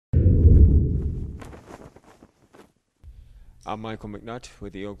I'm Michael McNutt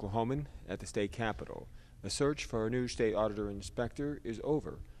with the Oklahoman at the state capitol. The search for a new state auditor and inspector is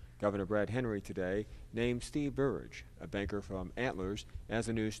over. Governor Brad Henry today named Steve Burrage, a banker from Antlers, as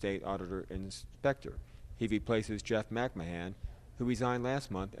the new state auditor and inspector. He replaces Jeff McMahan, who resigned last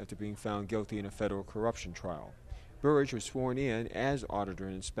month after being found guilty in a federal corruption trial. Burrage was sworn in as auditor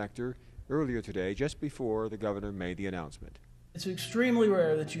and inspector earlier today, just before the governor made the announcement. It's extremely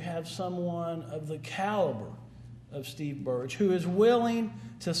rare that you have someone of the caliber of Steve Burrage who is willing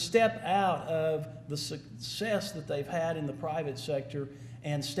to step out of the success that they've had in the private sector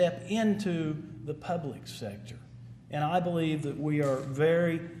and step into the public sector. And I believe that we are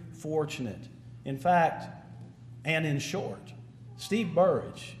very fortunate. In fact, and in short, Steve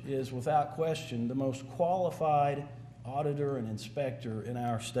Burrage is without question the most qualified auditor and inspector in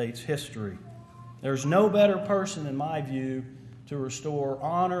our state's history. There's no better person, in my view, to restore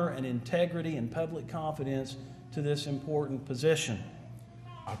honor and integrity and public confidence to this important position.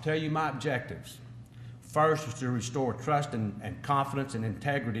 I'll tell you my objectives. First is to restore trust and confidence and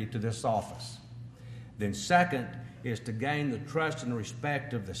integrity to this office. Then second is to gain the trust and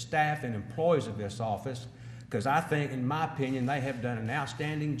respect of the staff and employees of this office, because I think, in my opinion, they have done an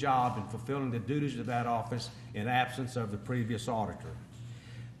outstanding job in fulfilling the duties of that office in absence of the previous auditor.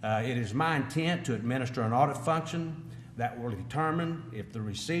 It is my intent to administer an audit function that will determine if the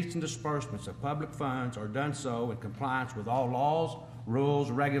receipts and disbursements of public funds are done so in compliance with all laws, rules,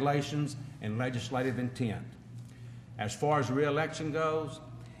 regulations, and legislative intent. As far as re-election goes,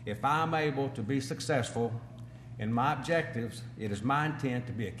 if I'm able to be successful in my objectives, it is my intent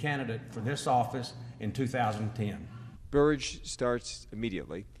to be a candidate for this office in 2010. Burrage starts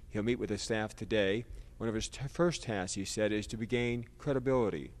immediately. He'll meet with the staff today. One of his first tasks, he said, is to regain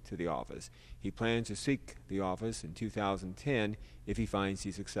credibility to the office. He plans to seek the office in 2010 if he finds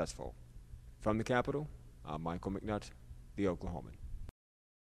he's successful. From the Capitol, I'm Michael McNutt, the Oklahoman.